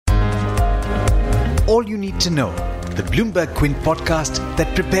all you need to know. The Bloomberg Quint podcast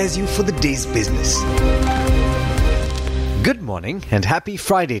that prepares you for the day's business. Good morning and happy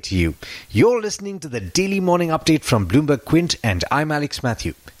Friday to you. You're listening to the Daily Morning Update from Bloomberg Quint and I'm Alex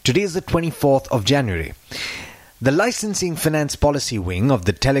Matthew. Today is the 24th of January. The Licensing Finance Policy Wing of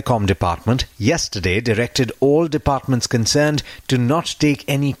the Telecom Department yesterday directed all departments concerned to not take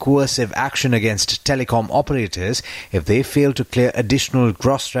any coercive action against telecom operators if they fail to clear additional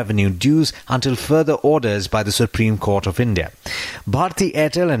gross revenue dues until further orders by the Supreme Court of India. Bharti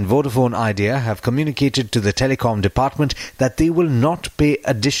Airtel and Vodafone Idea have communicated to the Telecom Department that they will not pay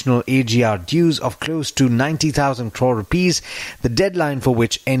additional AGR dues of close to 90,000 crore rupees, the deadline for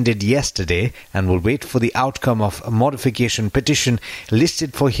which ended yesterday, and will wait for the outcome of a modification petition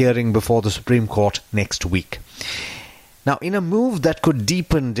listed for hearing before the Supreme Court next week. Now, in a move that could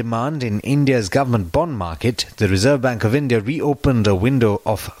deepen demand in India's government bond market, the Reserve Bank of India reopened a window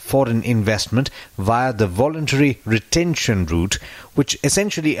of foreign investment via the voluntary retention route, which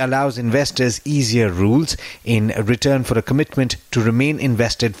essentially allows investors easier rules in return for a commitment to remain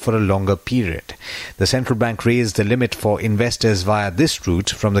invested for a longer period. The central bank raised the limit for investors via this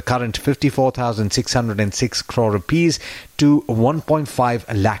route from the current 54,606 crore rupees to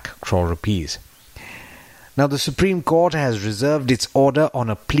 1.5 lakh crore rupees. Now, the Supreme Court has reserved its order on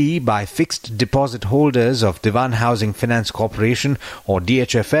a plea by fixed deposit holders of Dewan Housing Finance Corporation or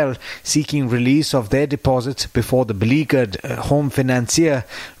DHFL seeking release of their deposits before the beleaguered home financier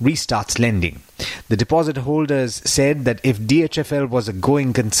restarts lending. The deposit holders said that if DHFL was a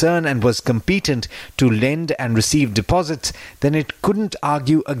going concern and was competent to lend and receive deposits, then it couldn't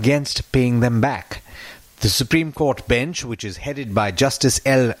argue against paying them back. The Supreme Court bench, which is headed by Justice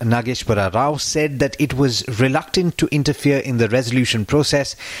L. Nageshwara Rao, said that it was reluctant to interfere in the resolution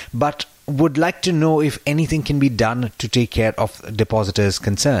process, but would like to know if anything can be done to take care of depositors'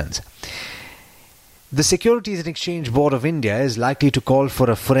 concerns. The Securities and Exchange Board of India is likely to call for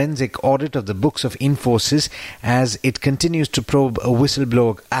a forensic audit of the books of Infosys as it continues to probe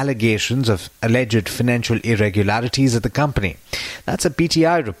whistleblower allegations of alleged financial irregularities at the company. That's a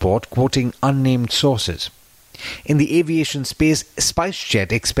PTI report quoting unnamed sources. In the aviation space,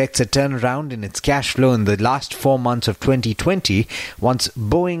 SpiceJet expects a turnaround in its cash flow in the last 4 months of 2020 once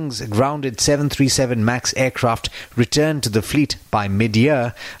Boeing's grounded 737 MAX aircraft returned to the fleet by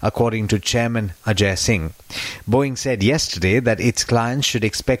mid-year, according to Chairman Ajay Singh. Boeing said yesterday that its clients should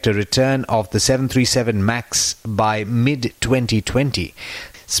expect a return of the 737 MAX by mid-2020.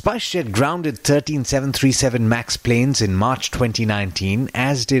 SpiceJet grounded 13 737 MAX planes in March 2019,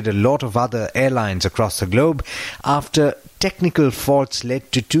 as did a lot of other airlines across the globe, after technical faults led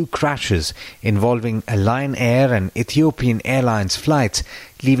to 2 crashes involving a Lion Air and Ethiopian Airlines flights,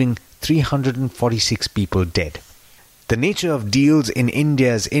 leaving 346 people dead. The nature of deals in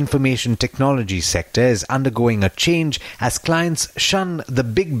India's information technology sector is undergoing a change as clients shun the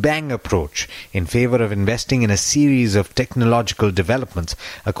Big Bang approach in favor of investing in a series of technological developments,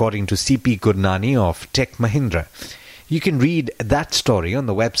 according to C.P. Gurnani of Tech Mahindra. You can read that story on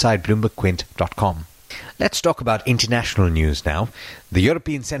the website bloombergquint.com. Let's talk about international news now. The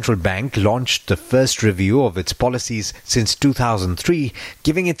European Central Bank launched the first review of its policies since 2003,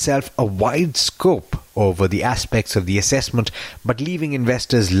 giving itself a wide scope over the aspects of the assessment, but leaving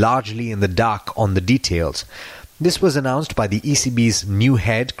investors largely in the dark on the details. This was announced by the ECB's new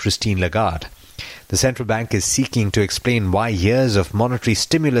head, Christine Lagarde. The central bank is seeking to explain why years of monetary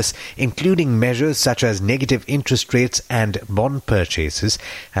stimulus, including measures such as negative interest rates and bond purchases,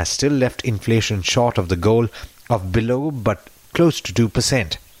 has still left inflation short of the goal of below but close to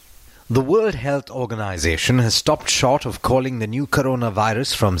 2%. The World Health Organization has stopped short of calling the new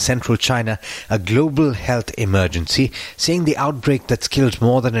coronavirus from central China a global health emergency, saying the outbreak that's killed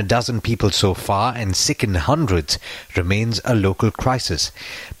more than a dozen people so far and sickened hundreds remains a local crisis.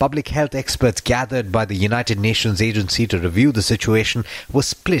 Public health experts gathered by the United Nations agency to review the situation were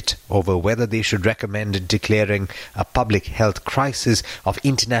split over whether they should recommend declaring a public health crisis of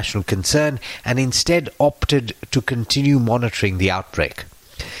international concern and instead opted to continue monitoring the outbreak.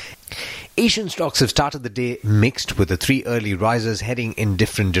 Asian stocks have started the day mixed, with the 3 early risers heading in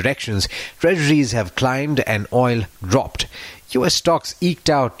different directions. Treasuries have climbed and oil dropped. US stocks eked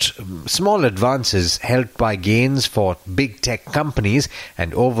out small advances helped by gains for big tech companies,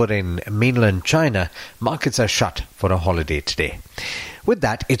 and over in mainland China, markets are shut for a holiday today. With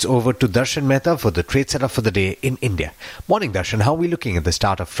that, it's over to Darshan Mehta for the trade setup for the day in India. Morning, Darshan. How are we looking at the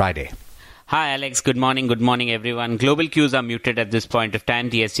start of Friday? Hi Alex, good morning everyone. Global cues are muted at this point of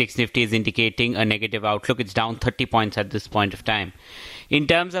time. The SGX Nifty is indicating a negative outlook. It's down 30 points at this point of time. In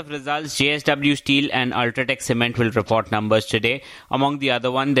terms of results, JSW Steel and Ultratech Cement will report numbers today. Among the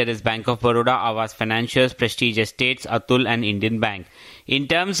other one, there is Bank of Baroda, Aavas Financials, Prestige Estates, Atul and Indian Bank. In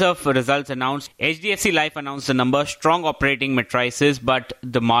terms of results announced, HDFC Life announced the number strong operating matrices, but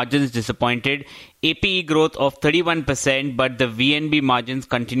the margins disappointed. APE growth of 31%, but the VNB margins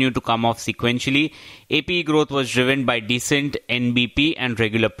continue to come off sequentially. APE growth was driven by decent NBP and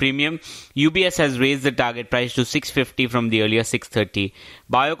regular premium. UBS has raised the target price to 650 from the earlier 630.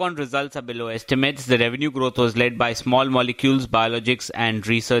 Biocon results are below estimates. The revenue growth was led by small molecules, biologics and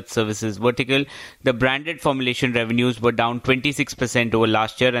research services vertical. The branded formulation revenues were down 26% over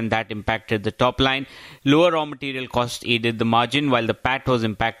last year, and that impacted the top line. Lower raw material costs aided the margin, while the PAT was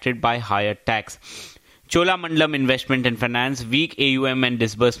impacted by higher tax. Cholamandalam Investment and Finance, weak AUM and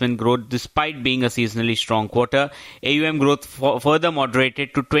disbursement growth despite being a seasonally strong quarter. AUM growth further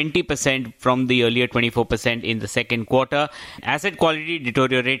moderated to 20% from the earlier 24% in the second quarter. Asset quality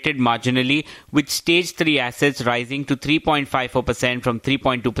deteriorated marginally, with stage 3 assets rising to 3.54% from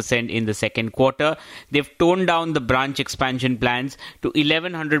 3.2% in the second quarter. They've toned down the branch expansion plans to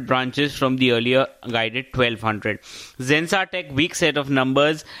 1,100 branches from the earlier guided 1,200. Zensar Tech, weak set of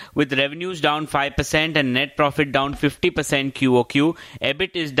numbers with revenues down 5% and net profit down 50% QOQ.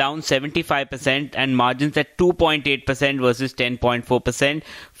 EBIT is down 75% and margins at 2.8% versus 10.4%.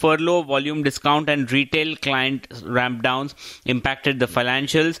 Furlough, volume discount and retail client ramp downs impacted the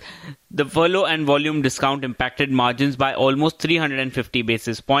financials. The furlough and volume discount impacted margins by almost 350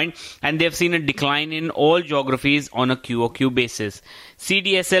 basis points, and they have seen a decline in all geographies on a QOQ basis.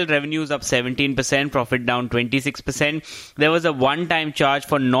 CDSL revenues up 17%, profit down 26%. There was a one-time charge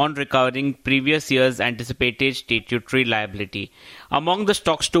for non-recurring previous year's anticipated statutory liability. Among the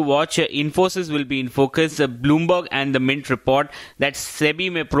stocks to watch, Infosys will be in focus. Bloomberg and the Mint report that SEBI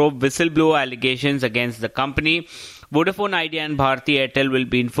may probe whistleblower allegations against the company. Vodafone Idea and Bharti Airtel will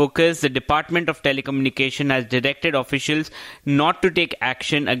be in focus. The Department of Telecommunication has directed officials not to take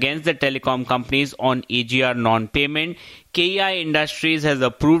action against the telecom companies on AGR non-payment. KEI Industries has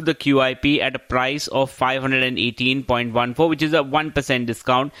approved the QIP at a price of 518.14, which is a 1%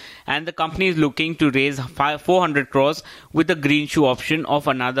 discount, and the company is looking to raise 400 crores with a green shoe option of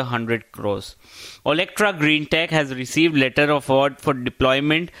another 100 crores. Olectra Green Tech has received letter of award for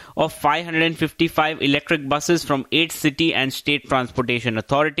deployment of 555 electric buses from 8 city and state transportation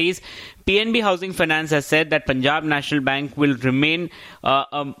authorities. PNB Housing Finance has said that Punjab National Bank will remain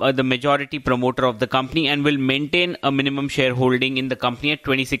the majority promoter of the company and will maintain a minimum shareholding in the company at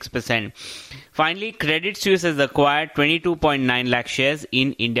 26%. Finally, Credit Suisse has acquired 22.9 lakh shares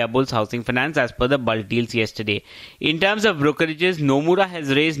in Indiabulls Housing Finance as per the bulk deals yesterday. In terms of brokerages, Nomura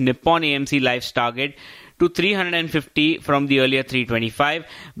has raised Nippon AMC Life's target to 350 from the earlier 325.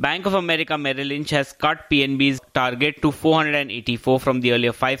 Bank of America Merrill Lynch has cut PNB's target to 484 from the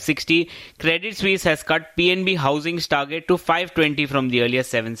earlier 560. Credit Suisse has cut PNB Housing's target to 520 from the earlier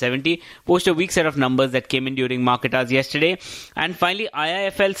 770. Post a weak set of numbers that came in during market hours yesterday. And finally,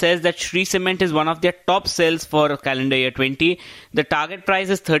 IIFL says that Shree Cement is one of their top sales for calendar year 20. The target price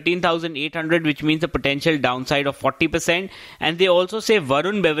is 13,800, which means a potential downside of 40%. And they also say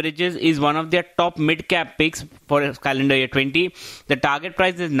Varun Beverages is one of their top mid-cap picks for calendar year 20. The target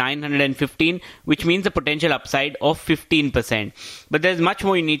price is 915, which means a potential upside of 15%. But there's much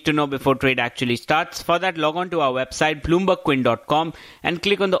more you need to know before trade actually starts. For that, log on to our website bloombergquint.com and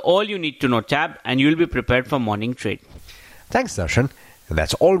click on the All You Need to Know tab, and you'll be prepared for morning trade. Thanks, Darshan. And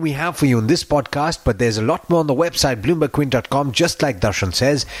that's all we have for you in this podcast, but there's a lot more on the website bloombergquint.com, just like Darshan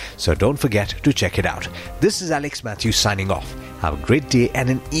says, so don't forget to check it out. This is Alex Matthews signing off. Have a great day and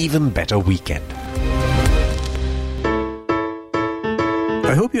an even better weekend.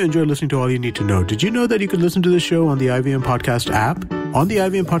 I hope you enjoyed listening to All You Need to Know. Did you know that you can listen to the show on the IVM Podcast app? On the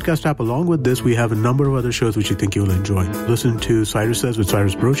IVM Podcast app, along with this, we have a number of other shows which you think you'll enjoy. Listen to Cyrus Says with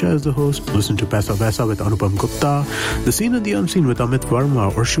Cyrus Brocha as the host. Listen to Paisa Vaisa with Anupam Gupta. The Scene and the Unseen with Amit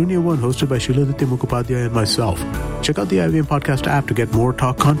Verma. Or Shunya One hosted by Shiladitya Mukhopadhyay and myself. Check out the IVM Podcast app to get more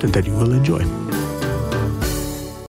talk content that you will enjoy.